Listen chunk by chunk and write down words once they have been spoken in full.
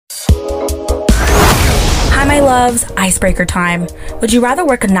Hi, my loves. Icebreaker time. Would you rather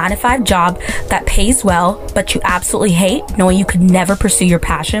work a 9-to-5 job that pays well, but you absolutely hate, knowing you could never pursue your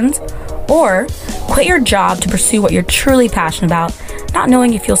passions? Or quit your job to pursue what you're truly passionate about, not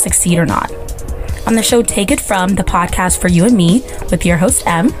knowing if you'll succeed or not? On the show Take It From, the podcast for you and me, with your host,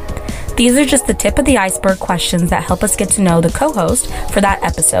 Em, these are just the tip of the iceberg questions that help us get to know the co-host for that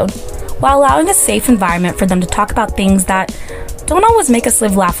episode, while allowing a safe environment for them to talk about things that don't always make us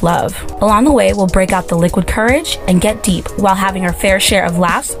live, laugh, love. Along the way, we'll break out the liquid courage and get deep while having our fair share of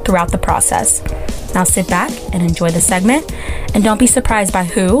laughs throughout the process. Now sit back and enjoy the segment, and don't be surprised by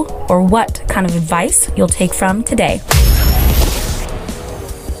who or what kind of advice you'll take from today.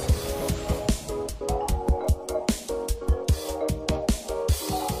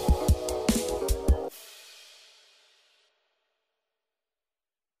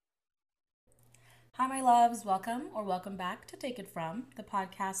 Hi, my loves. Welcome back to Take It From, the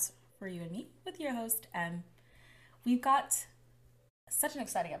podcast for you and me, with your host, Em. We've got such an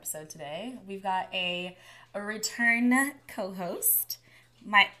exciting episode today. We've got a return co-host,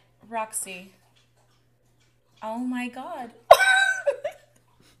 my Roxy. Oh my God.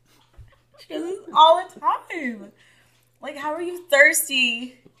 She does this all the time. Like, how are you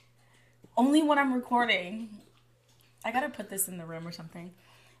thirsty? Only when I'm recording. I gotta put this in the room or something.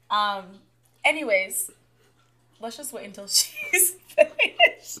 Anyways, let's just wait until she's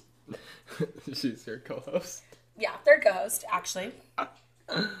finished. She's your co-host? Yeah, third co-host, actually.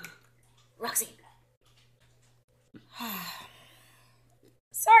 Roxy.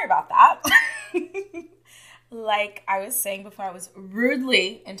 Sorry about that. Like I was saying before, I was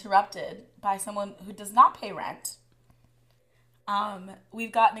rudely interrupted by someone who does not pay rent.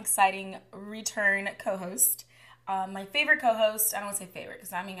 We've got an exciting return co-host. My favorite co-host, I don't want to say favorite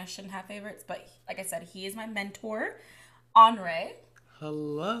because I shouldn't have favorites, but like I said, he is my mentor, Anre.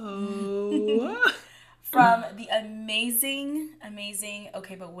 Hello. From the amazing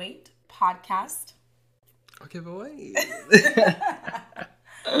Okay But Wait podcast. Okay, but wait.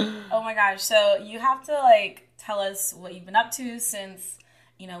 Oh my gosh. So you have to tell us what you've been up to since,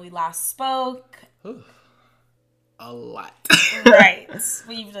 we last spoke. Ooh, a lot. Right.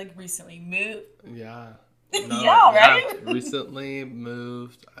 Well, you've recently moved. Yeah. No, yeah, right? Yeah, recently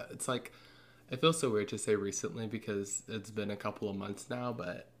moved. It's it feels so weird to say recently because it's been a couple of months now,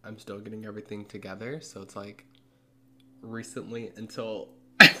 but I'm still getting everything together. So it's recently until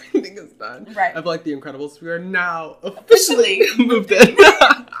everything is done. Right. I feel like The Incredibles, we are now officially moved in.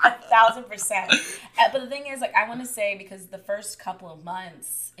 1,000%. But the thing is, I want to say, because the first couple of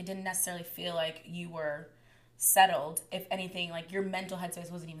months, it didn't necessarily feel like you were settled. If anything, your mental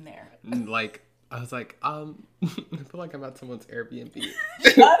headspace wasn't even there. I was I feel like I'm at someone's Airbnb.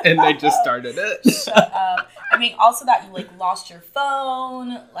 And they just started it. Shut up. Also that you, lost your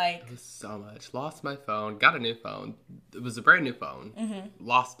phone, It was so much. Lost my phone, got a new phone. It was a brand new phone. Mm-hmm.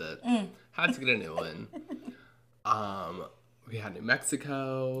 Lost it. Had to get a new one. We had New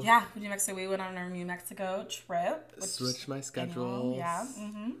Mexico. Yeah, New Mexico. We went on our New Mexico trip. Switched my schedules. Yeah.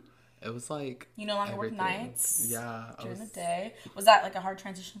 Mm-hmm. It was You no longer work nights. Yeah. During the day. Was that a hard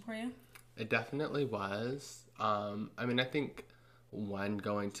transition for you? It definitely was. I think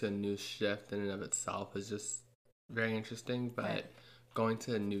going to a new shift in and of itself is just very interesting, but right. Going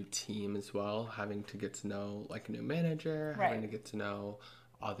to a new team as well, having to get to know a new manager, right. Having to get to know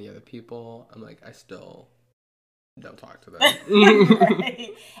all the other people, I'm I still don't talk to them.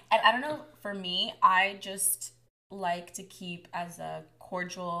 Right. And I don't know, for me, I just like to keep as a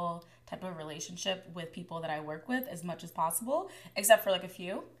cordial type of relationship with people that I work with as much as possible, except for a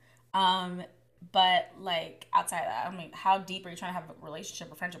few. But outside of that, how deep are you trying to have a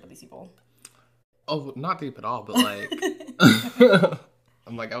relationship or friendship with these people? Oh, not deep at all, but I'm I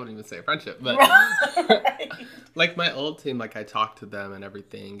wouldn't even say friendship, but right. My old team, I talked to them and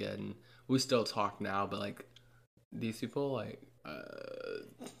everything, and we still talk now, but these people,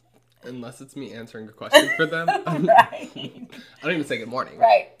 unless it's me answering a question for them, right. I don't even say good morning.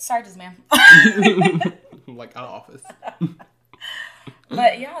 Right. Sorry, just ma'am. I'm out of office.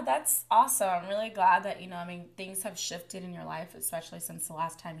 But yeah, that's awesome. I'm really glad that, things have shifted in your life, especially since the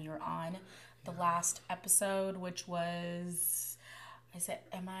last time you were on the last episode, which was, I said,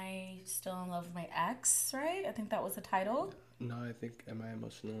 am I still in love with my ex, right? I think that was the title. No, I think, am I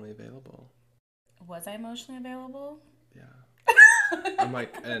emotionally available? Was I emotionally available? Yeah. I'm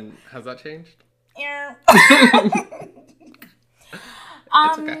and has that changed? Yeah.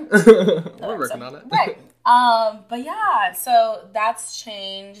 It's okay. We're working on it. Right. But yeah, so that's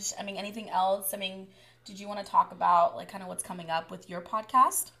changed. Anything else? Did you want to talk about kind of what's coming up with your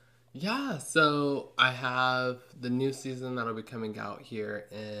podcast? Yeah, so I have the new season that'll be coming out here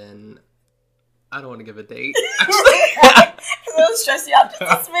in, I don't want to give a date. Right? Because it'll stress you out just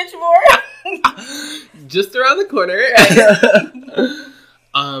a smidge more. Just around the corner.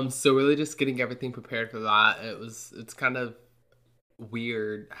 Right. So really just getting everything prepared for that. It's kind of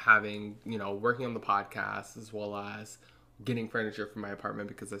weird having, working on the podcast as well as getting furniture for my apartment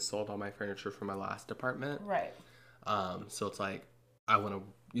because I sold all my furniture from my last apartment. Right. So it's like, I want to,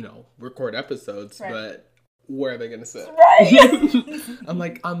 record episodes, Right. but where are they going to sit? Right. I'm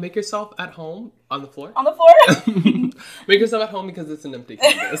like, make yourself at home on the floor. On the floor? Make yourself at home because it's an empty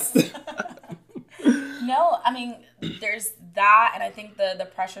canvas. No, I mean, there's that, and I think the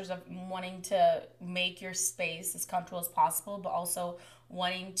pressures of wanting to make your space as comfortable as possible, but also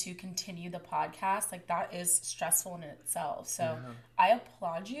wanting to continue the podcast, like that is stressful in itself. So yeah. I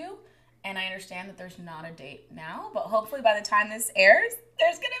applaud you, and I understand that there's not a date now, but hopefully by the time this airs,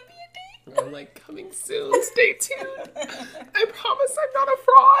 there's gonna be a date. I'm like, coming soon, stay tuned. I promise I'm not a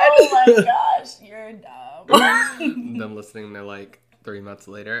fraud. Oh my gosh, you're dumb. Them listening, they're like, 3 months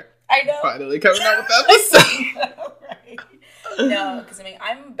later, I know. Finally coming out with episode. Right. No, because I mean,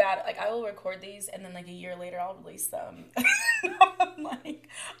 I'm bad. Like, I will record these, and then like a year later, I'll release them. I'm like,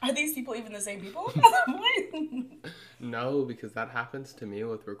 are these people even the same people? No, because that happens to me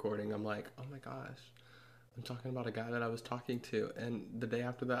with recording. I'm like, oh my gosh, I'm talking about a guy that I was talking to, and the day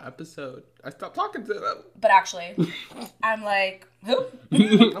after that episode, I stopped talking to them. But actually, I'm like, who?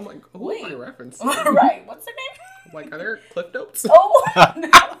 I'm like, who am I referencing? Right. What's their name? I'm like, are there Cliff Notes? Oh, no.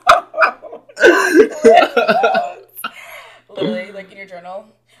 Cliff Notes. Literally, like in your journal.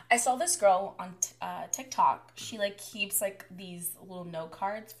 I saw this girl on TikTok. She like keeps like these little note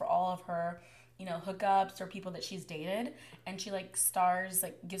cards for all of her, hookups or people that she's dated, and she like stars,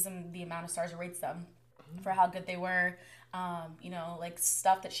 like gives them the amount of stars or rates them for how good they were, like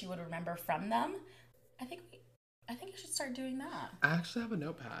stuff that she would remember from them. I think you should start doing that. I actually have a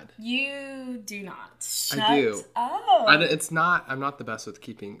notepad. You do not. I do. Oh. I'm not the best with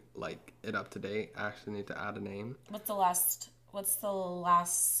keeping like it up to date. I actually need to add a name. What's the last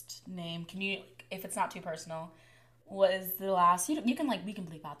name? Can you, if it's not too personal, what is the last? You can we can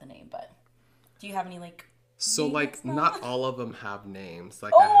bleep out the name, but do you have any like? So like not all of them have names.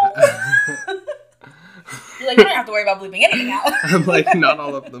 Like you're like, you don't have to worry about bleeping anything out. I'm like, not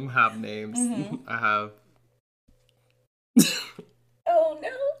all of them have names. Mm-hmm. I have. Oh no!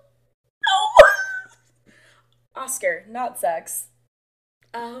 Oh, Oscar, not sex.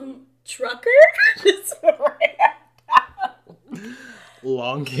 Trucker. Just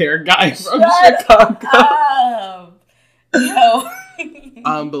long hair guy from Chicago. Yo.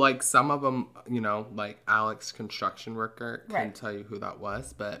 But like some of them, like Alex, construction worker, can tell you who that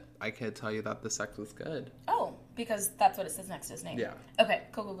was, but I can't tell you that the sex was good. Oh, because that's what it says next to his name. Yeah. Okay.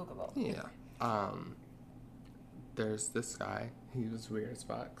 Cool. Yeah. There's this guy. He was weird as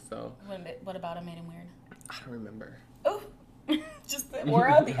fuck. So. What about him made him weird? I don't remember. Oh. Just the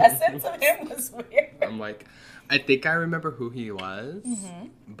aura, the essence of him was weird. I'm like, I think I remember who he was,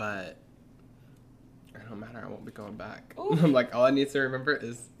 but it don't matter. I won't be going back. Ooh. I'm like, all I need to remember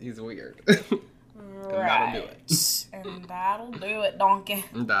is he's weird. And that'll do it. And that'll do it, donkey.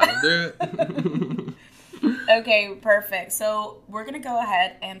 That'll do it. Okay, perfect. So we're going to go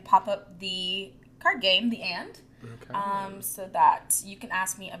ahead and pop up the card game, the And. Okay. So that you can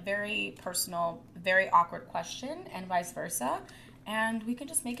ask me a very personal, very awkward question and vice versa. And we can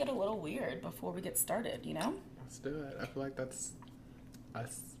just make it a little weird before we get started, Let's do it. I feel like that's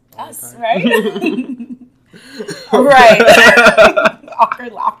us. Us, right? Right.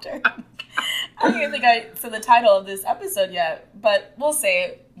 Awkward laughter. I don't even think I said the title of this episode yet, but we'll say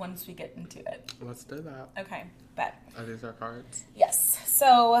it once we get into it. Let's do that. Okay, bet. Are these our cards? Yes.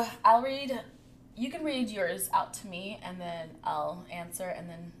 So I'll read. You can read yours out to me, and then I'll answer, and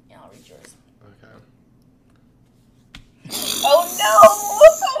then I'll read yours. Okay. Oh no!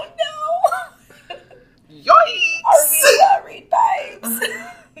 Oh no! Yikes! Are we read vibes?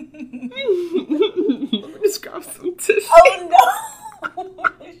 Let me just grab some tissue. Oh no!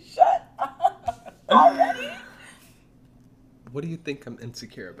 Shut up! Already? What do you think I'm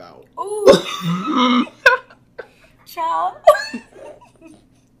insecure about? Ooh. Child.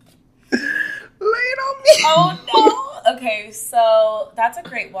 Lay it on me. Oh no. Okay, so that's a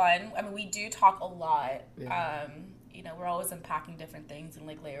great one. I mean, we do talk a lot. Yeah. We're always unpacking different things and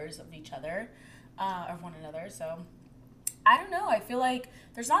like layers of each other, of one another. So I don't know. I feel like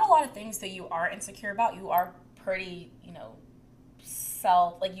there's not a lot of things that you are insecure about. You are pretty,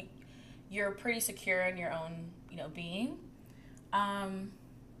 you're pretty secure in your own, being.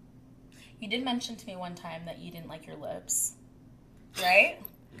 You did mention to me one time that you didn't like your lips, right?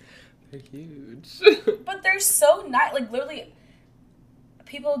 They're huge. But they're so nice. Like, literally,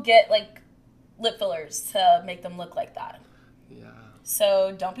 people get, like, lip fillers to make them look like that. Yeah.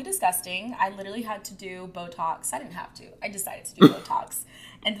 So don't be disgusting. I literally had to do Botox. I didn't have to. I decided to do Botox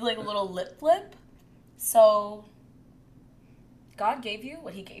and do like a little lip flip. So God gave you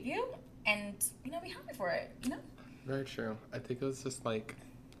what he gave you, and, you know, be happy for it, you know? Very true. I think it was just like,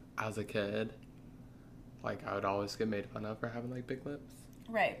 as a kid, like, I would always get made fun of for having like big lips.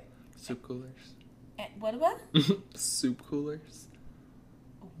 Right. Soup coolers. And what? Soup coolers.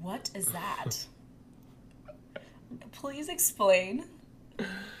 What is that? Please explain.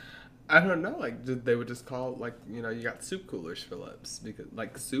 I don't know. Like, they would just call, like, you know, you got soup coolers for lips, because,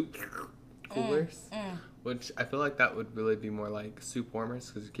 like, soup coolers, which I feel like that would really be more like soup warmers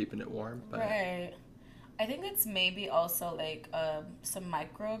because you're keeping it warm. But Right. I think it's maybe also like some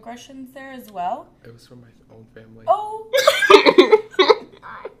microaggressions there as well. it was from my own family. Oh.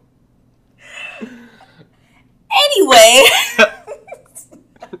 Anyway.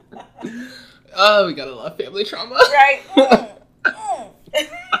 Oh, we got a lot of family trauma. Right.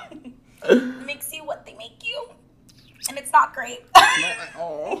 Makes you what they make you. And it's not great. Not at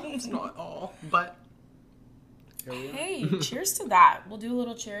all. It's not at all. But here we are. Hey, cheers to that. We'll do a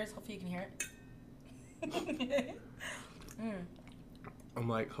little cheers. Hopefully you can hear it. I'm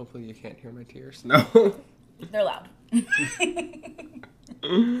like, hopefully you can't hear my tears. No. They're loud.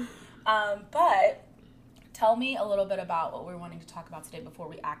 But tell me a little bit about what we're wanting to talk about today before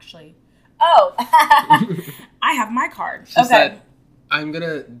we actually... Oh, I have my card. She said, I'm going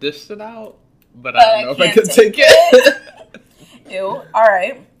to dish it out, but I don't know if I can take it. Ew. All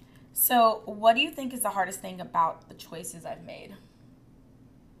right. So what do you think is the hardest thing about the choices I've made?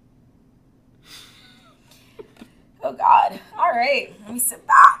 Oh, God. All right. Let me sit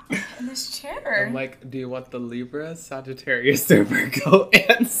back in this chair. I'm like, do you want the Libra, Sagittarius, or Virgo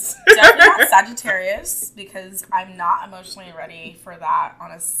answer? Definitely not Sagittarius, because I'm not emotionally ready for that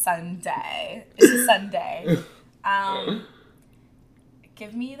on a Sunday. It's a Sunday.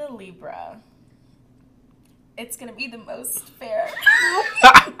 Give me the Libra. It's going to be the most fair.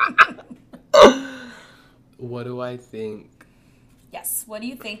 What do I think? Yes. What do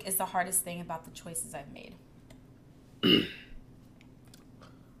you think is the hardest thing about the choices I've made?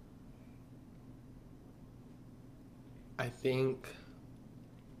 I think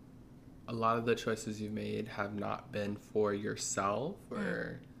a lot of the choices you've made have not been for yourself,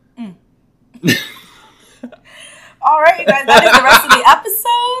 or... All right, you guys, that is the rest of the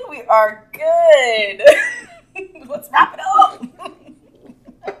episode. We are good. Let's wrap it up.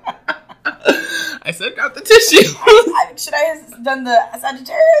 I said grab the tissue. Should I have done the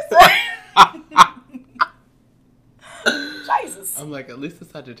Sagittarius? Jesus. I'm like, at least the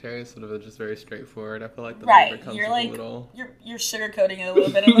Sagittarius would have been just very straightforward. I feel like the Right. Libra comes You're with like, a little... you're sugarcoating it a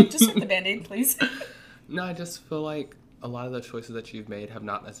little bit. I'm like, just rip the Band-Aid, please. No, I just feel like a lot of the choices that you've made have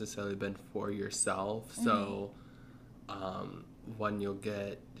not necessarily been for yourself. So, one, you'll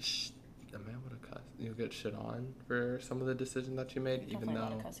get... Am I able to cuss? You'll get shit on for some of the decisions that you made, even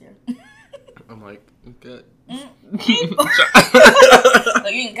though... Cuss here. I'm like, good. Like,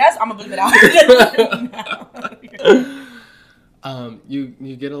 you can cuss, I'm gonna bleep it out.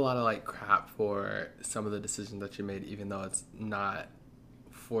 You get a lot of like crap for some of the decisions that you made, even though it's not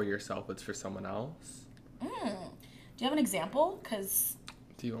for yourself, it's for someone else. Do you have an example? Because...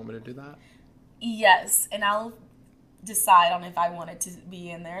 Do you want me to do that? Yes, and I'll decide on if I want it to be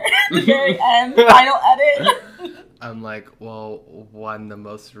in there at the very end, final edit. I'm like, well, one, the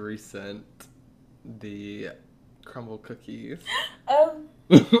most recent, the crumble cookies.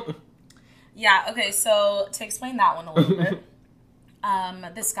 Yeah, okay, so to explain that one a little bit,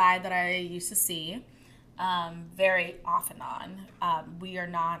 this guy that I used to see very off and on, we are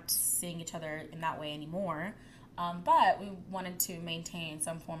not seeing each other in that way anymore, but we wanted to maintain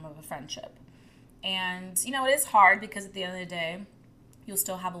some form of a friendship. And, you know, it is hard because at the end of the day, you'll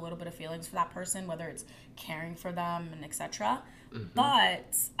still have a little bit of feelings for that person, whether it's caring for them and etc.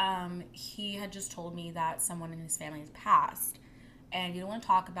 But he had just told me that someone in his family has passed, and he didn't want to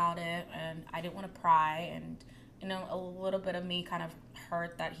talk about it, and I didn't want to pry, and, you know, a little bit of me kind of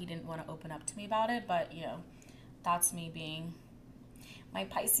hurt that he didn't want to open up to me about it, but, you know, that's me being my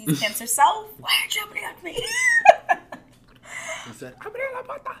Pisces Cancer self. Why are you jumping at me? He said,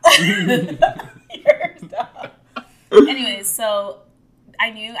 Anyways, so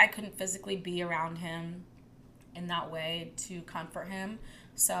I knew I couldn't physically be around him in that way to comfort him.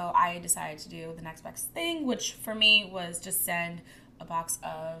 So I decided to do the next best thing, which for me was just send a box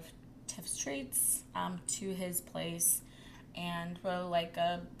of Tiff's treats to his place and wrote like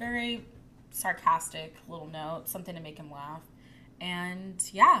a very sarcastic little note, something to make him laugh. And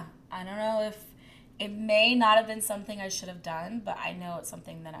yeah, I don't know if it may not have been something I should have done, but I know it's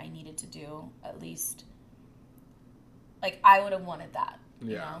something that I needed to do. At least, like, I would have wanted that,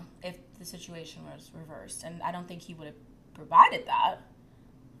 you know, if the situation was reversed. And I don't think he would have provided that.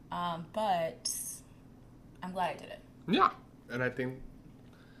 But I'm glad I did it. Yeah. And I think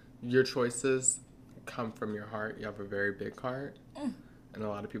your choices come from your heart. You have a very big heart. And a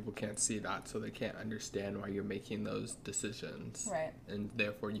lot of people can't see that, so they can't understand why you're making those decisions. Right. And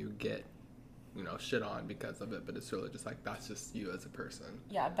therefore you get, shit on because of it. But it's really just like, that's just you as a person.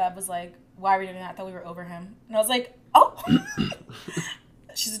 Yeah, Bev was like, why are we doing that? I thought we were over him. And I was like, oh.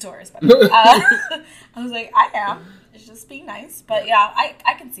 She's a Taurus. But, I was like, I am. It's just being nice. But yeah,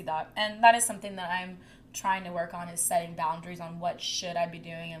 I can see that. And that is something that I'm trying to work on, is setting boundaries on what should I be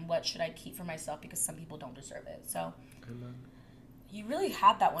doing and what should I keep for myself, because some people don't deserve it. So Amen. You really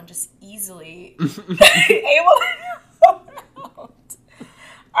had that one just easily able to out.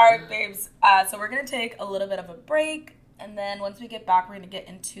 All right, babes. So we're going to take a little bit of a break. And then once we get back, we're going to get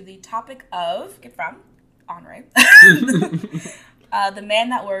into the topic of, get from, Anre. The man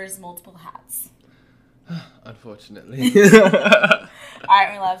that wears multiple hats. Unfortunately. All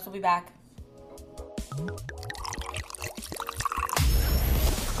right, my loves. We'll be back.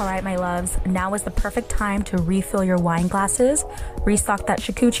 All right, my loves, now is the perfect time to refill your wine glasses, restock that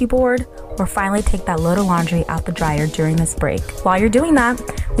charcuterie board, or finally take that load of laundry out the dryer during this break. While you're doing that,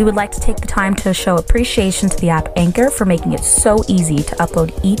 we would like to take the time to show appreciation to the app Anchor for making it so easy to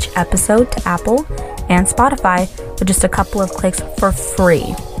upload each episode to Apple and Spotify with just a couple of clicks for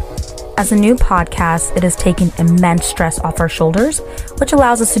free. As a new podcast, it has taken immense stress off our shoulders, which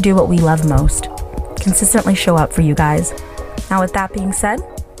allows us to do what we love most: consistently show up for you guys. Now, with that being said,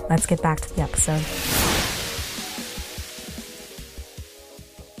 let's get back to the episode.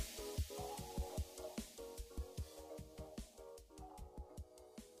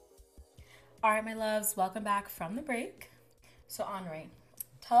 All right, my loves, welcome back from the break. So, Anre,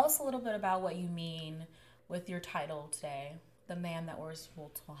 tell us a little bit about what you mean with your title today, The Man That Wears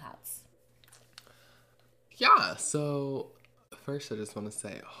Multiple Hats. Yeah, so first I just want to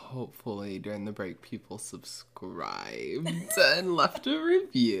say, hopefully during the break people subscribed and left a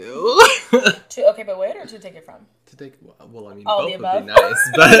review. Okay, but wait, or to take it from? To take, well, I mean, All both the would above. be nice,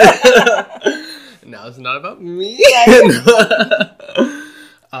 but now it's not about me.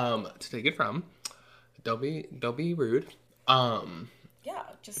 To take it from, don't be rude. Yeah,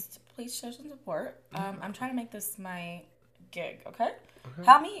 just please show some support. I'm trying to make this my gig, okay?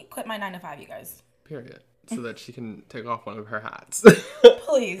 Help me quit my 9 to 5, you guys. Period. So that she can take off one of her hats.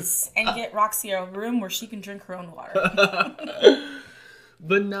 Please. And get Roxy a room where she can drink her own water.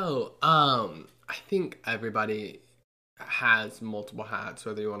 But no, I think everybody has multiple hats,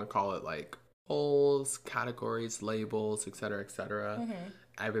 whether you want to call it like roles, categories, labels, etc., etc. Mm-hmm.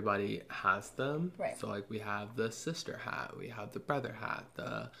 Everybody has them. Right. So like we have the sister hat, we have the brother hat,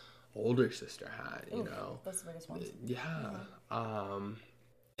 the older sister hat, you know. That's the biggest one. Yeah. Mm-hmm.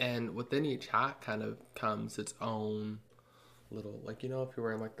 And within each hat kind of comes its own little, like, if you're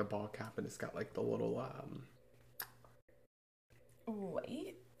wearing like the ball cap and it's got like the little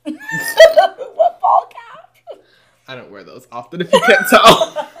Wait. What ball cap? I don't wear those often, if you can't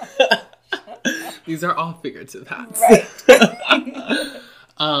tell. These are all figurative hats. Right.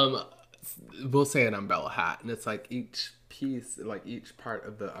 We'll say an umbrella hat, and it's like each piece, like each part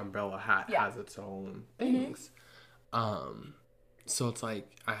of the umbrella hat has its own things. So it's like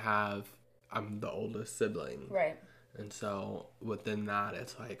I'm the oldest sibling. Right. And so within that,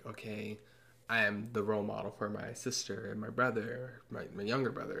 it's like, okay, I am the role model for my sister and my brother, my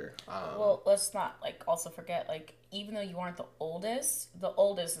younger brother. Well, let's not also forget, even though you aren't the oldest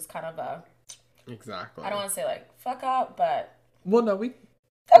is kind of a... Exactly. I don't want to say fuck up, but... Well, no, we...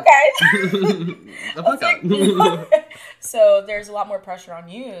 Okay. Fuck up. So there's a lot more pressure on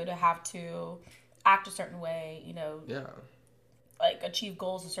you to have to act a certain way, Yeah. Achieve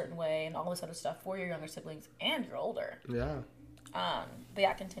goals a certain way and all this other stuff for your younger siblings, and you're older. Yeah. But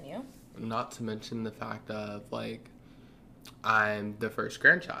yeah, continue. Not to mention the fact of, I'm the first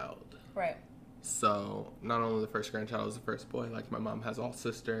grandchild. Right. So, not only the first grandchild is the first boy, my mom has all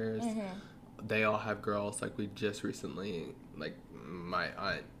sisters. Mm-hmm. They all have girls. We just recently, my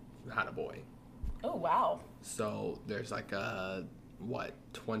aunt had a boy. Oh, wow. So, there's a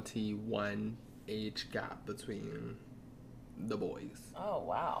 21 age gap between the boys. Oh,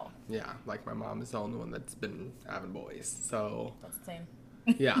 wow. Yeah, my mom is the only one that's been having boys. So that's insane.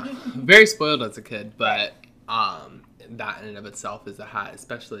 Yeah, very spoiled as a kid, but that in and of itself is a hat,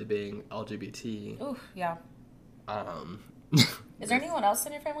 especially being LGBT. Ooh, yeah. Is there anyone else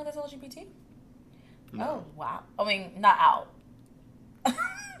in your family that's LGBT? No. Oh, wow. I mean, not out. I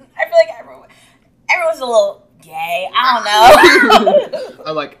feel like everyone's a little gay. I don't know.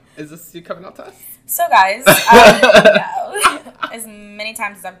 I'm like, is this you coming out to us? So guys, no. As many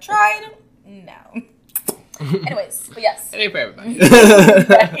times as I've tried, no. Anyways, but yes. It ain't for everybody.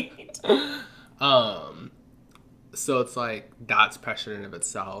 Right. So it's like, that's pressure in and of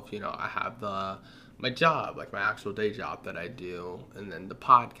itself. You know, I have my job, like my actual day job that I do, and then the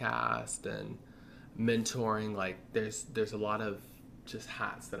podcast and mentoring. Like, there's a lot of just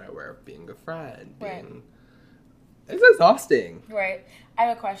hats that I wear, being a friend, Right. It's exhausting. Right. I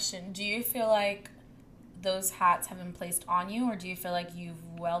have a question. Do you feel like those hats have been placed on you, or do you feel like you've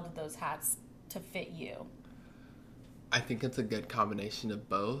welded those hats to fit you? I think it's a good combination of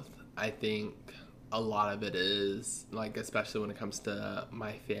both. I think a lot of it is, like, especially when it comes to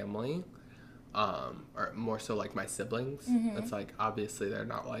my family, or more so like my siblings. Mm-hmm. It's like, obviously they're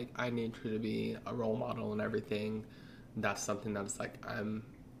not like, I need you to be a role model and everything. That's something that's like,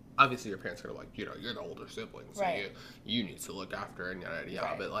 obviously your parents are like, you know, you're the older sibling, so Right. you need to look after and yada yada.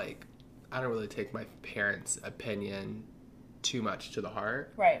 Right. But like, I don't really take my parents' opinion too much to the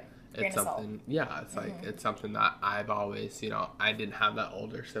heart. Right. It's something, yeah, it's like, it's something that I've always, you know, I didn't have that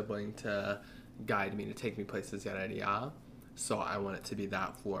older sibling to guide me, to take me places, yada, yada, yada. So I want it to be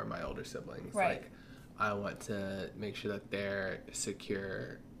that for my older siblings. Right. Like, I want to make sure that they're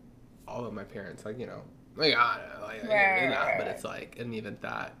secure. All of my parents, like, you know, like, I don't know, like, Right. but it's like, in the event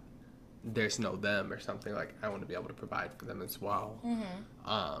that there's no them or something, like, I want to be able to provide for them as well.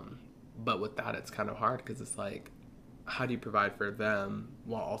 Mm-hmm. But with that, it's kind of hard, because it's like, how do you provide for them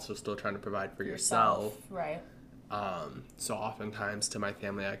while also still trying to provide for yourself? Right. So oftentimes to my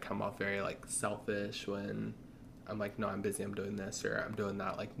family, I come off very like selfish when I'm like, no, I'm busy, I'm doing this, or I'm doing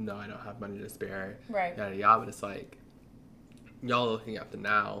that. Like, no, I don't have money to spare. Right. Yada yada. But it's like, y'all are looking at the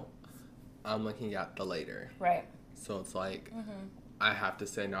now, I'm looking at the later. Right. So it's like, I have to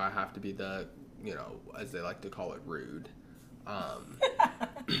say no. I have to be the, you know, as they like to call it, rude.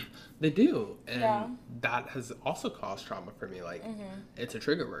 They do, and that has also caused trauma for me. Like, it's a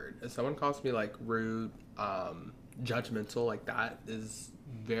trigger word. If someone calls me like rude, judgmental, like, that is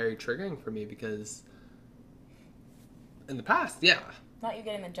very triggering for me, because in the past, Not you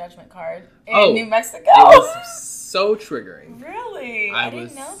getting the judgment card in New Mexico. It was so triggering. Really? I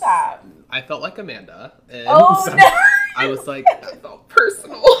didn't know that. I felt like Amanda, and Oh, no. I was like, that felt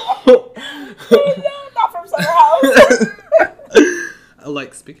personal. Oh, no, not from Summer House.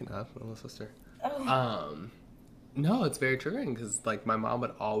 Like, speaking of, my little sister. Oh. No, it's very triggering, because, like, my mom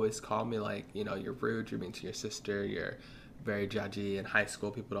would always call me, like, you know, you're rude, you're mean to your sister, you're very judgy. In high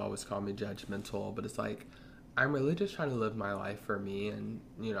school, people would always call me judgmental, but it's like, I'm really just trying to live my life for me, and,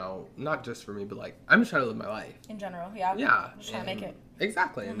 you know, not just for me, but, like, I'm just trying to live my life. In general, yeah. Yeah. Just trying to make it.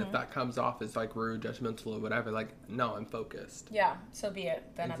 Exactly, and if that comes off as, like, rude, judgmental, or whatever, like, no, I'm focused. Yeah, so be it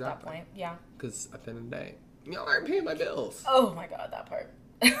then Exactly. at that point, yeah. Because at the end of the day, y'all aren't paying my bills. Oh my god, that part.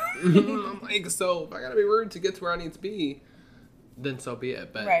 I'm like, so if I gotta be rude to get to where I need to be, then so be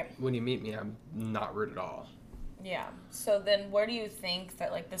it. But Right. when you meet me, I'm not rude at all. Yeah. So then where do you think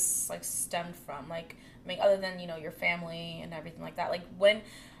that, like, this, like, stemmed from? Like, I mean, other than, you know, your family and everything like that, like,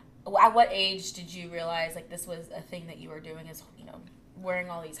 at what age did you realize, like, this was a thing that you were doing, is, you know,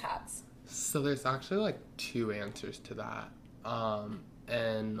 wearing all these hats? So there's actually, like, two answers to that.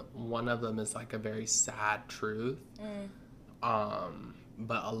 And one of them is, like, a very sad truth.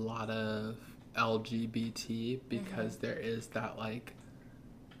 But a lot of LGBT, because there is that, like,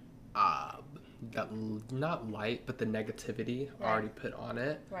 that not light, but the negativity already put on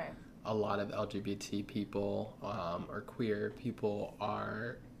it. Right. A lot of LGBT people, or queer people,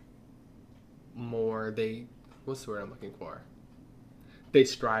 are more, what's the word I'm looking for? They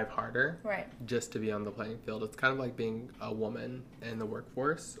strive harder. Right. Just to be on the playing field. It's kind of like being a woman in the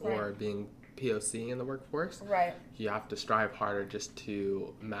workforce, or being POC in the workforce. Right. You have to strive harder just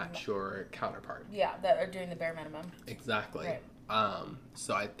to match your counterpart. Yeah, that are doing the bare minimum. Exactly. Right.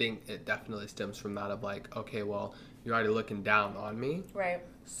 So I think it definitely stems from that, of like, okay, well, you're already looking down on me. Right.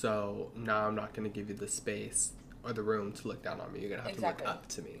 So now I'm not going to give you the space or the room to look down on me. You're going to have to look up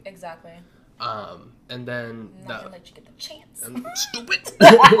to me. Exactly. And then I'm not gonna let you get the chance. I'm stupid.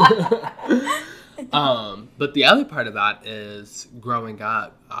 But the other part of that is, growing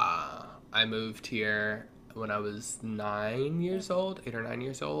up, I moved here when I was 9 years old, 8 or 9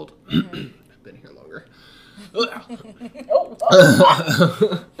 years old. I've been here longer.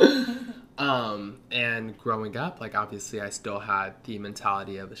 And growing up, like, obviously I still had the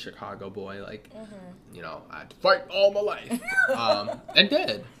mentality of a Chicago boy, like, you know, I had to fight all my life. And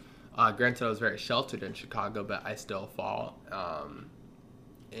did. Granted, I was very sheltered in Chicago, but I still fought.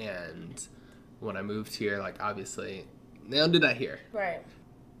 And when I moved here, like, obviously They don't do that here. Right.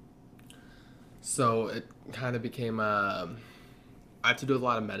 So it kind of became I had to do a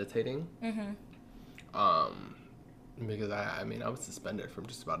lot of meditating. Mm-hmm. Because I mean I was suspended from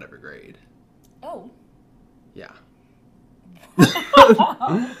just about every grade. Oh. Yeah.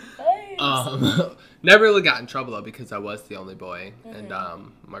 Nice. Never really got in trouble though because I was the only boy, and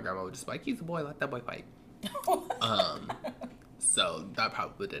my grandma would just be like, "He's a boy, let that boy fight." So that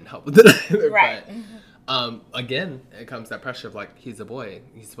probably didn't help with it either. Right. But again, it comes that pressure of like he's a boy,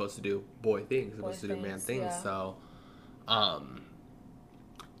 he's supposed to do boy things, he's supposed to do man things. Yeah. So,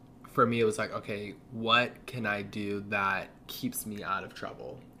 for me, it was like, okay, what can I do that keeps me out of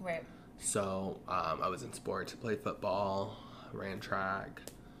trouble? Right. So I was in sports, played football, ran track.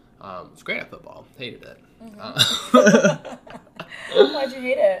 Was great at football. Hated it. Why'd you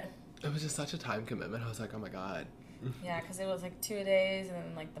hate it? It was just such a time commitment. I was like, oh my god. Yeah, because it was like 2 days, and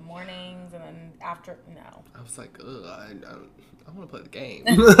then like the mornings, and then after. No. I was like, ugh, I want to play the game.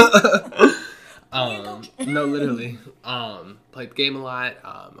 No, literally. Played the game a lot.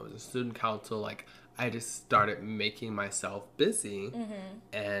 I was in student council. Like, I just started making myself busy,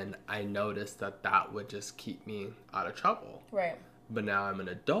 and I noticed that would just keep me out of trouble. Right. But now I'm an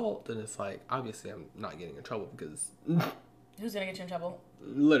adult, and it's like, obviously, I'm not getting in trouble because. Who's gonna get you in trouble?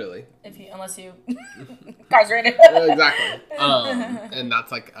 Literally. Unless you incarcerated. Exactly. And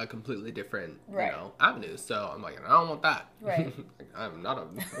that's like a completely different, avenue. So I'm like, I don't want that. Right. I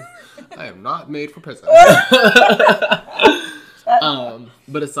am not made for prison.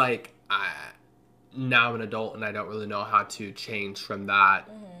 But it's like, now I'm an adult and I don't really know how to change from that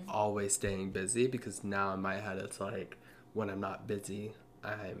always staying busy, because now in my head it's like, when I'm not busy,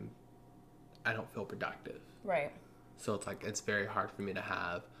 I don't feel productive. Right. So it's like, it's very hard for me to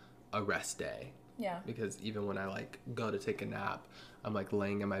have a rest day. Yeah. Because even when I like go to take a nap, I'm like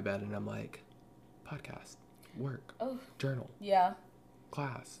laying in my bed and I'm like, podcast, work, journal,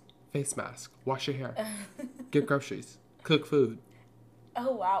 class, face mask, wash your hair, get groceries, cook food.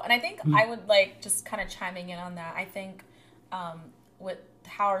 Oh, wow. And I think I would like just kind of chiming in on that. I think with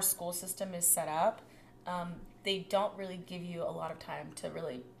how our school system is set up, they don't really give you a lot of time to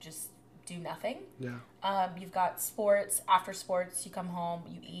really just do nothing. Yeah. You've got sports. After sports, you come home,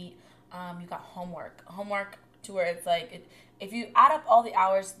 you eat. You've got homework to where it's like, if you add up all the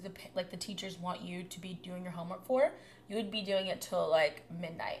hours the teachers want you to be doing your homework for, you would be doing it till like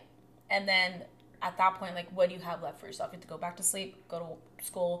midnight. And then at that point, like, what do you have left for yourself? You have to go back to sleep, go to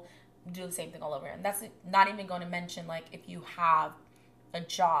school, do the same thing all over. And that's not even going to mention like if you have a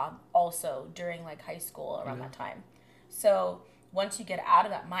job also during like high school around that time. So once you get out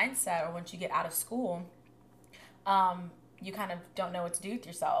of that mindset, or once you get out of school, you kind of don't know what to do with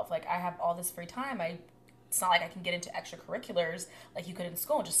yourself. Like, I have all this free time. It's not like I can get into extracurriculars like you could in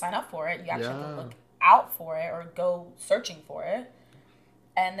school and just sign up for it. You actually have to look out for it or go searching for it.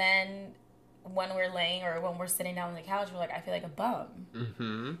 And then when we're laying or when we're sitting down on the couch, we're like, I feel like a bum.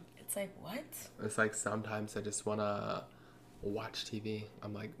 Mm-hmm. It's like, what? It's like sometimes I just want to watch TV.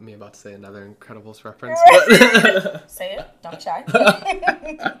 I'm like, me about to say another Incredibles reference. But say it. Don't be shy.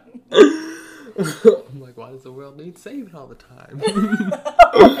 I'm like, why does the world need saving all the time?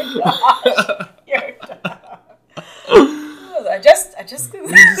 Oh my gosh. You're I just cleaned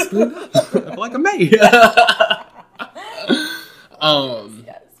up. I feel like a maid.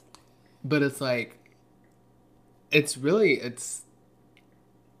 Yes. But it's like, it's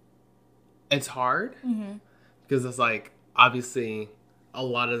hard. Mm-hmm. Because it's like, obviously, a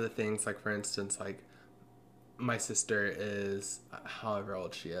lot of the things, like, for instance, like, my sister is, however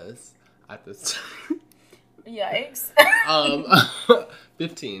old she is at this time. Yikes.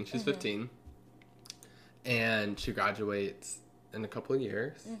 15. She's 15. And she graduates in a couple of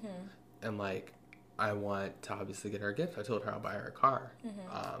years. Mm-hmm. And, like, I want to obviously get her a gift. I told her I'll buy her a car.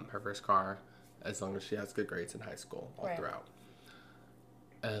 Mm-hmm. Her first car, as long as she has good grades in high school all throughout.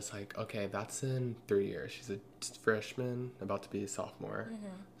 And it's like, okay, that's in 3 years. She's a freshman, about to be a sophomore.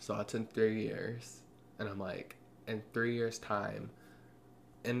 Mm-hmm. So that's in 3 years. And I'm like, in 3 years' time,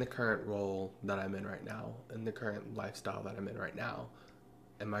 in the current role that I'm in right now, in the current lifestyle that I'm in right now,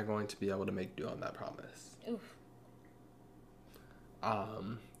 am I going to be able to make do on that promise? Oof.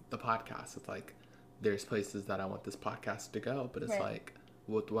 The podcast, it's like, there's places that I want this podcast to go, but it's like,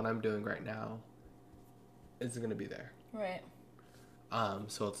 with what I'm doing right now, it's going to be there. Right.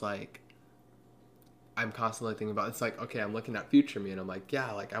 So it's like, I'm constantly thinking about, it's like, okay, I'm looking at future me, and I'm like,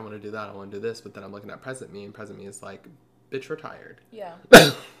 yeah, like, I want to do that, I want to do this, but then I'm looking at present me, and present me is like, bitch, retired. Yeah,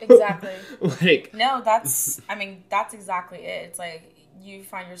 exactly. Like, no, that's exactly it. It's like, you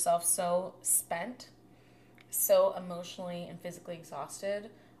find yourself so spent, so emotionally and physically exhausted.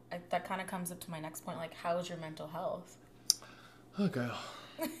 That kind of comes up to my next point, like, how is your mental health? Oh, girl.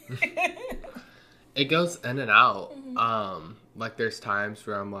 It goes in and out. Like, there's times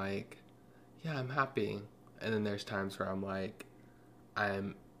where I'm like, yeah, I'm happy. And then there's times where I'm like,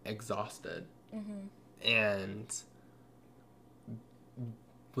 I'm exhausted. And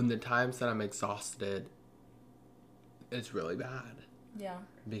when the times that I'm exhausted, it's really bad. Yeah.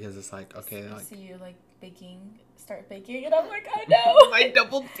 Because it's like, okay, I like... see you, like, start baking, and I'm like, I know. My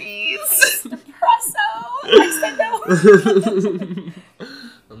double D's. Espresso. I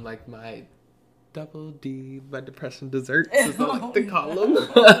I'm like, my double D, my depression desserts, as I like to call them.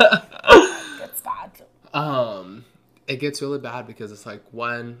 That's bad. It gets really bad because it's like,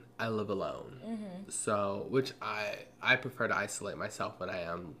 one, I live alone. So, which I prefer to isolate myself when I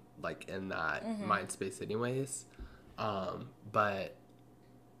am, like, in that mind space anyways. But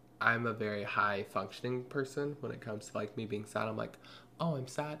I'm a very high functioning person when it comes to, like, me being sad. I'm like, oh, I'm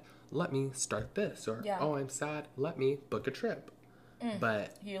sad, let me start this. Or, oh, I'm sad, let me book a trip.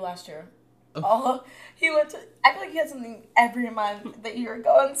 But you last year. Oh, he went to... I feel like he had something every month that you were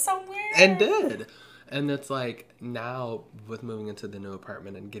going somewhere. And did. And it's like, now with moving into the new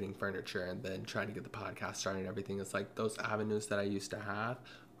apartment and getting furniture and then trying to get the podcast started and everything, it's like those avenues that I used to have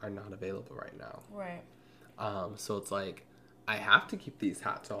are not available right now. Right. So it's like, I have to keep these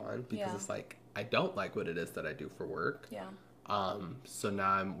hats on because it's like, I don't like what it is that I do for work. Yeah. So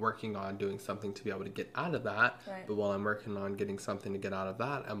now I'm working on doing something to be able to get out of that. Right. But while I'm working on getting something to get out of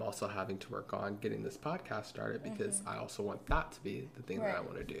that, I'm also having to work on getting this podcast started because I also want that to be the thing that I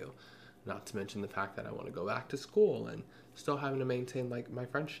want to do. Not to mention the fact that I want to go back to school and still having to maintain, like, my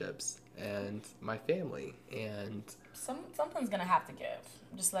friendships and my family. And something's going to have to give.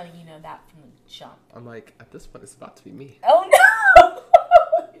 I'm just letting you know that from the jump. I'm like, at this point, it's about to be me. Oh, no!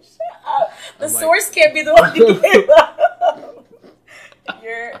 Shut up. The source can't be the one to give up.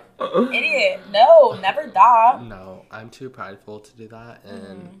 You're an idiot. No, never die. No, I'm too prideful to do that.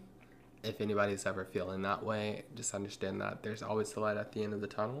 And if anybody's ever feeling that way, just understand that there's always the light at the end of the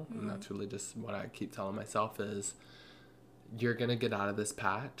tunnel. And that's really just what I keep telling myself is, you're going to get out of this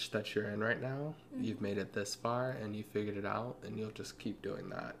patch that you're in right now. You've made it this far and you figured it out and you'll just keep doing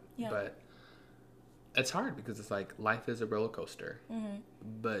that. Yeah. But it's hard because it's like, life is a roller coaster.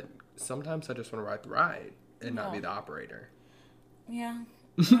 But sometimes I just want to ride the ride and not be the operator. Yeah,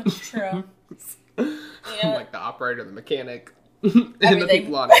 that's true. I'm like the operator, the mechanic, and the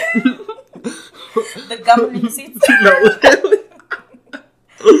people on it. The governing seats.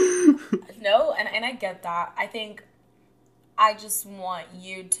 No, and I get that. I think I just want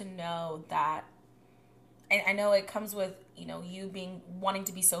you to know that, and I know it comes with, you wanting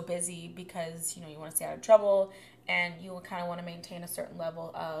to be so busy because, you want to stay out of trouble and you kind of want to maintain a certain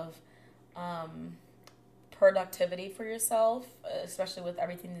level of productivity for yourself, especially with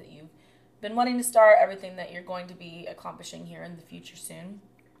everything that you've been wanting to start, everything that you're going to be accomplishing here in the future soon.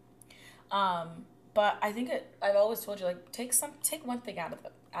 But I think I've always told you, like, take one thing out of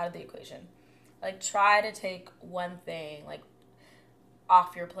the equation. Like, try to take one thing, like,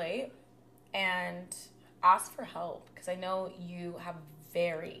 off your plate and ask for help, because I know you have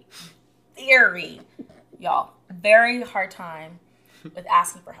very hard time with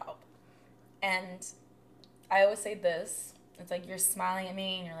asking for help. And I always say this, it's like, you're smiling at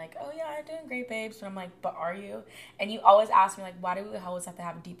me and you're like, oh yeah, I'm doing great, babes. And I'm like, but are you? And you always ask me, like, why do we always have to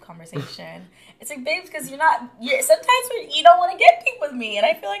have a deep conversation? It's like, babes, because sometimes you don't want to get deep with me and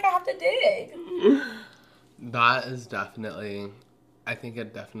I feel like I have to dig. That is I think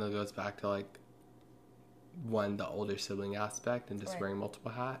it definitely goes back to, like, one, the older sibling aspect and just wearing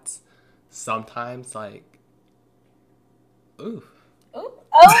multiple hats. Sometimes, like, oof. Ooh.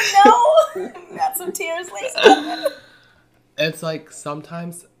 Oh no! Got some tears, ladies and gentlemen. It's like,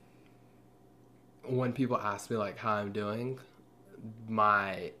 sometimes when people ask me, like, how I'm doing,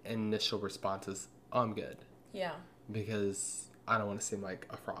 my initial response is, oh, I'm good. Yeah. Because I don't want to seem like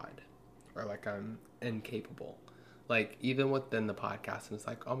a fraud or like I'm incapable. Like, even within the podcast, and it's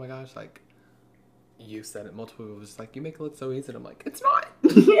like, oh my gosh, like, you said it, multiple people was like, you make it look so easy. And I'm like, it's not.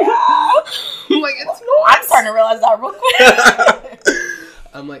 Yeah. I'm like, it's not. I'm starting to realize that real quick.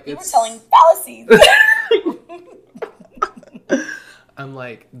 I'm like, you were telling fallacies. I'm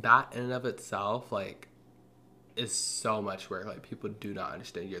like, that in and of itself, like, is so much work. Like, people do not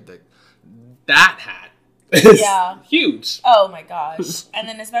understand. That hat is huge. Oh my gosh. And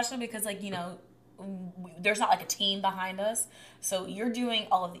then especially because, like, there's not like a team behind us. So you're doing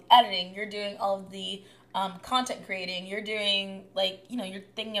all of the editing. You're doing all of the content creating. You're doing, like, you're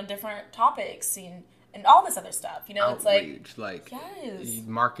thinking of different topics and all this other stuff. Outreach, it's like yes.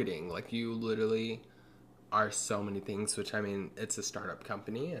 Marketing. Like, you literally are so many things, which, I mean, it's a startup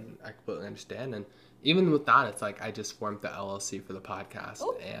company, and I completely understand. And even with that, it's like I just formed the LLC for the podcast.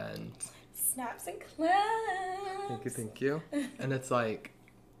 Ooh. And snaps and claps. Thank you. And it's like,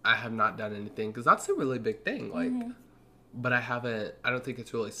 I have not done anything, because that's a really big thing. Like, but I don't think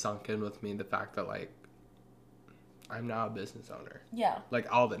it's really sunk in with me, the fact that, like, I'm now a business owner. Yeah.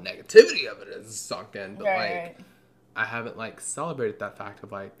 Like, all the negativity of it is sunk in, but, right. I haven't, like, celebrated that fact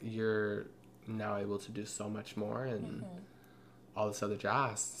of, like, you're now able to do so much more and all this other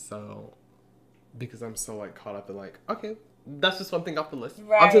jazz. So, because I'm so, like, caught up in, like, okay, that's just one thing off the list.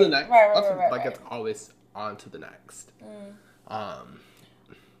 Right. On to the next. Right. It's always on to the next.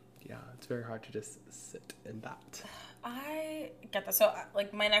 Yeah, it's very hard to just sit in that. I get that. So,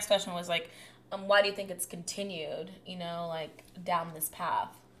 like, my next question was, like, why do you think it's continued, like, down this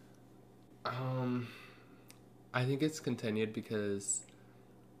path? I think it's continued because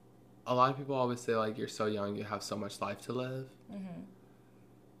a lot of people always say, like, you're so young, you have so much life to live.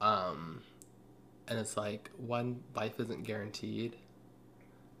 And it's like, one, life isn't guaranteed,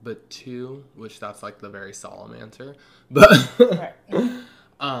 but two, which that's, like, the very solemn answer, but,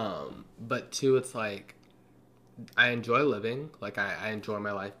 but two, it's like, I enjoy living, like, I enjoy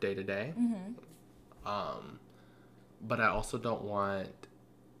my life day to day, but I also don't want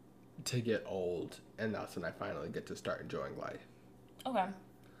to get old, and that's when I finally get to start enjoying life. Okay.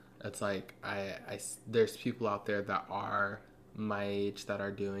 It's like, there's people out there that are my age that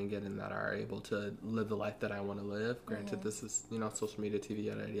are doing it and that are able to live the life that I want to live. Granted, this is, social media, TV,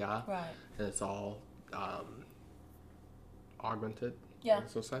 yada. Right. And it's all augmented. Yeah. I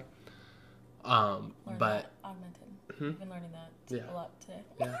so say. But augmented. I've been learning that a lot today.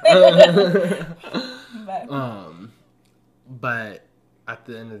 Yeah. But at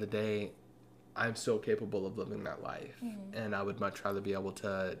the end of the day, I'm still capable of living that life. And I would much rather be able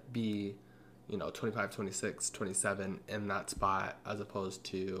to be, 25, 26, 27 in that spot as opposed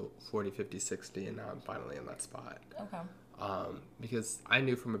to 40, 50, 60, and now I'm finally in that spot. Okay. Because I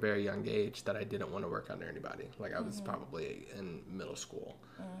knew from a very young age that I didn't want to work under anybody. Like, I was probably in middle school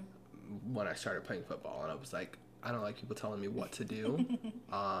when I started playing football, and I was like, I don't like people telling me what to do.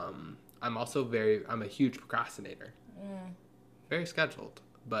 I'm a huge procrastinator. Very scheduled,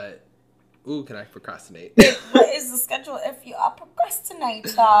 but ooh, can I procrastinate? What is the schedule if you are a procrastinator?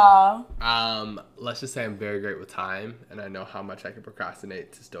 Let's just say I'm very great with time, and I know how much I can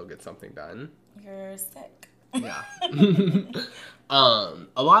procrastinate to still get something done. You're sick. Yeah.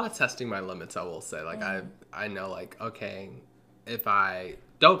 A lot of testing my limits, I will say. Like, I know, like, okay, if I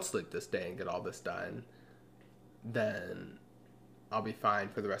don't sleep this day and get all this done, then I'll be fine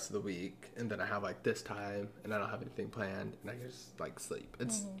for the rest of the week, and then I have, like, this time, and I don't have anything planned, and I can just, like, sleep.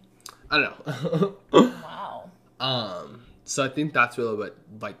 It's, I don't know. Wow. So I think that's really what,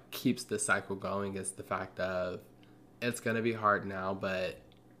 like, keeps this cycle going, is the fact of it's going to be hard now, but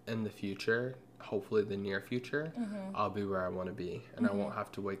in the future, hopefully the near future, I'll be where I want to be, and I won't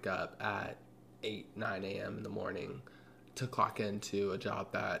have to wake up at 8, 9 a.m. in the morning to clock into a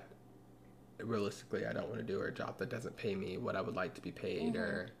job that realistically I don't want to do, or a job that doesn't pay me what I would like to be paid,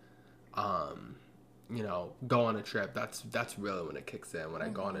 or go on a trip. That's really when it kicks in, when I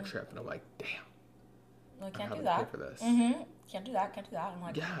go on a trip and I'm like, damn, I can't do that. Pay for this. Can't do that. I'm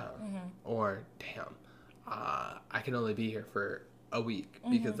like, yeah. Or damn, I can only be here for a week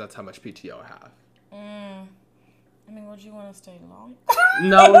because that's how much PTO I have. I mean, would you want to stay long?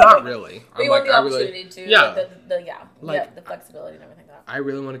 No, not really. But you want the opportunity to. Yeah. The flexibility and everything like that. I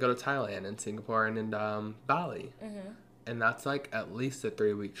really want to go to Thailand and Singapore and Bali. And that's like at least a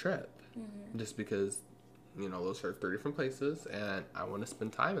 3-week trip. Just because, those are 3 different places and I want to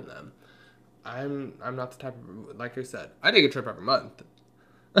spend time in them. I'm not the type of, like I said, I take a trip every month.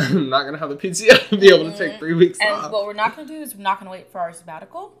 I'm not going to have the PTO to be able to take 3 weeks off. And what we're not going to do is we're not going to wait for our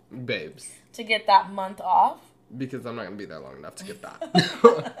sabbatical. Babes. To get that month off. Because I'm not going to be there long enough to get that.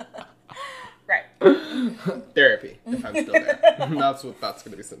 Right. Therapy, if I'm still there. That's what that's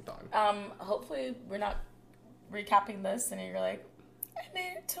going to be sent on. Hopefully we're not recapping this and you're like, I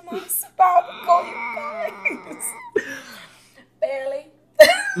made it to my sabbatical, you guys. Barely.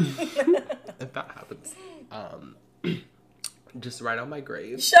 If that happens, just write on my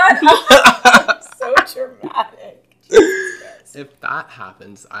grave. Shut up. So dramatic. Jesus. If that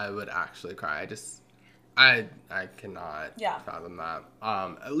happens, I would actually cry. I cannot fathom that.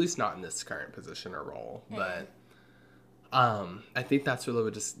 At least not in this current position or role. But I think that's really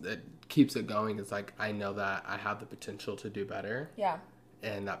what it keeps it going. Is like, I know that I have the potential to do better. Yeah.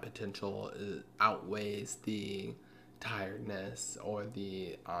 And that potential outweighs the tiredness or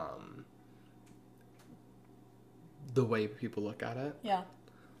the way people look at it. Yeah.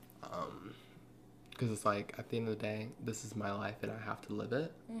 Because it's like, at the end of the day, this is my life and I have to live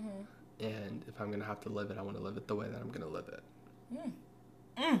it. And if I'm going to have to live it, I want to live it the way that I'm going to live it.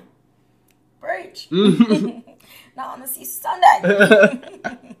 Preach. Not on this Easter Sunday.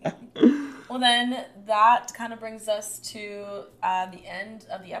 Well, then that kind of brings us to the end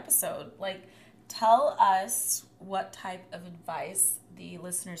of the episode. Like, tell us what type of advice the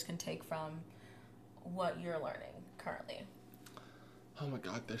listeners can take from what you're learning currently. Oh my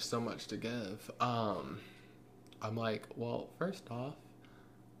God, there's so much to give. I'm like, well, first off,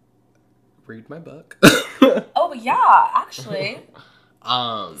 read my book. Oh, yeah, actually.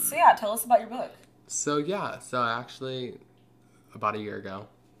 So yeah, tell us about your book. So I actually, about a year ago,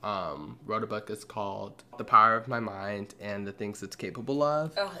 wrote a book. It's called The Power of My Mind and the Things It's Capable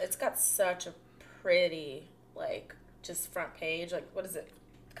of. Oh, it's got such a pretty, like, just front page. Like, what is it?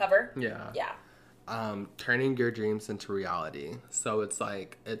 Cover? Yeah. Yeah. Turning your dreams into reality. So it's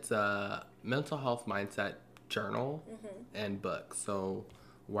like, it's a mental health mindset journal and book. So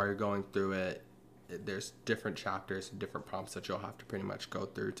while you're going through it, there's different chapters and different prompts that you'll have to pretty much go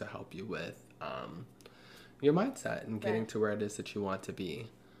through to help you with your mindset and getting to where it is that you want to be.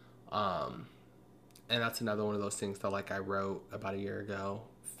 And that's another one of those things that, like, I wrote about a year ago,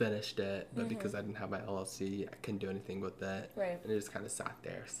 finished it, but because I didn't have my LLC, I couldn't do anything with it. Right. And it just kind of sat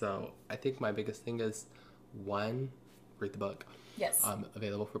there. So I think my biggest thing is, one, read the book. Yes.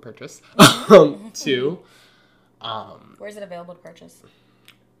 Available for purchase. 2, where's it available to purchase?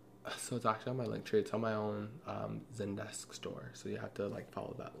 so it's actually on my link tree. It's on my own Zendesk store. So you have to, like,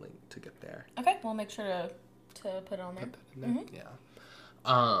 follow that link to get there. Okay, we'll make sure to put it on there. Put that in there.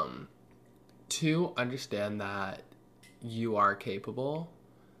 Yeah. 2, understand that you are capable,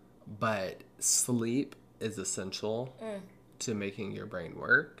 but sleep is essential to making your brain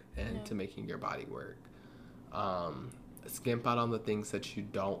work and to making your body work. Skimp out on the things that you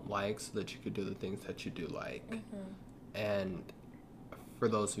don't like so that you could do the things that you do like. And for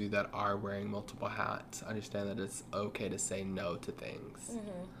those of you that are wearing multiple hats, understand that it's okay to say no to things.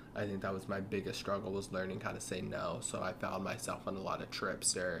 I think that was my biggest struggle, was learning how to say no. So I found myself on a lot of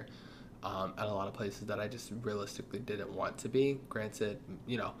trips or at a lot of places that I just realistically didn't want to be. Granted,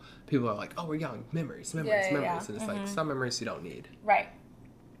 you know, people are like, oh, we're young. Memories. And it's like, some memories you don't need. Right.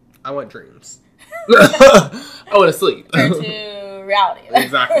 I want dreams. I want to sleep. Compared to reality.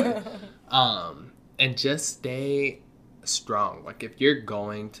 Exactly. And just stay strong. Like, if you're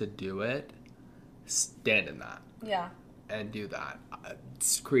going to do it, stand in that. Yeah. And do that.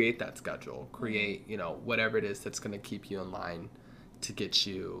 Create that schedule. Create, you know, whatever it is that's going to keep you in line to get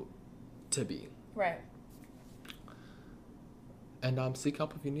you to be. Right. And seek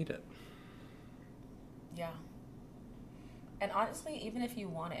help if you need it. Yeah. And honestly, even if you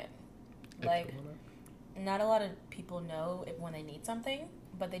want it, like, not a lot of people know when they need something,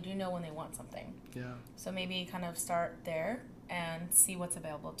 but they do know when they want something. Yeah. So maybe kind of start there and see what's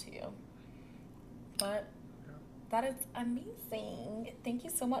available to you. But that is amazing. Thank you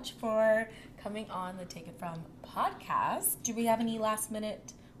so much for coming on the Take It From podcast. Do we have any last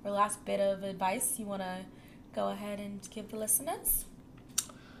minute or last bit of advice you want to go ahead and give the listeners?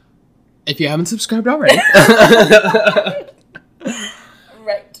 If you haven't subscribed already,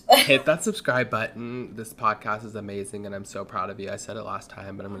 right. hit that subscribe button. This podcast is amazing, and I'm so proud of you. I said it last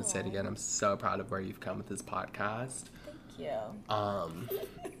time, but I'm going to say it again. I'm so proud of where you've come with this podcast. Thank you.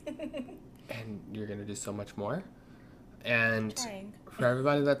 And you're going to do so much more. And Trying. For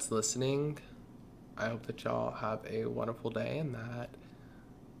everybody that's listening, I hope that y'all have a wonderful day and that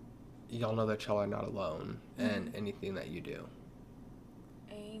y'all know that y'all are not alone in anything that you do.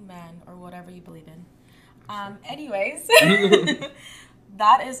 Amen, or whatever you believe in. Anyways,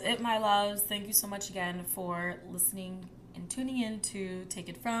 that is it, my loves. Thank you so much again for listening and tuning in to Take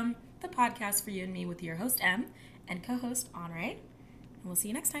It From, the podcast for you and me with your host, M, and co-host, Anre. And we'll see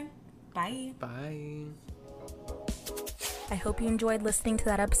you next time. Bye. Bye. I hope you enjoyed listening to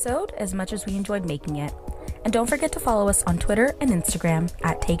that episode as much as we enjoyed making it. And don't forget to follow us on Twitter and Instagram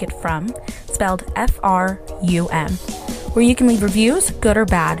at TakeitfrUM, spelled FRUM, where you can leave reviews, good or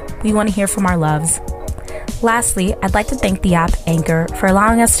bad. We want to hear from our loves. Lastly, I'd like to thank the app Anchor for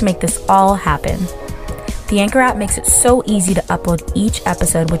allowing us to make this all happen. The Anchor app makes it so easy to upload each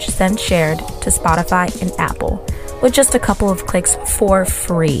episode, which is then shared to Spotify and Apple, with just a couple of clicks for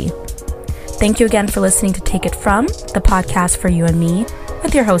free. Thank you again for listening to Take It From, the podcast for you and me,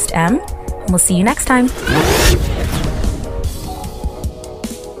 with your host, M, and we'll see you next time.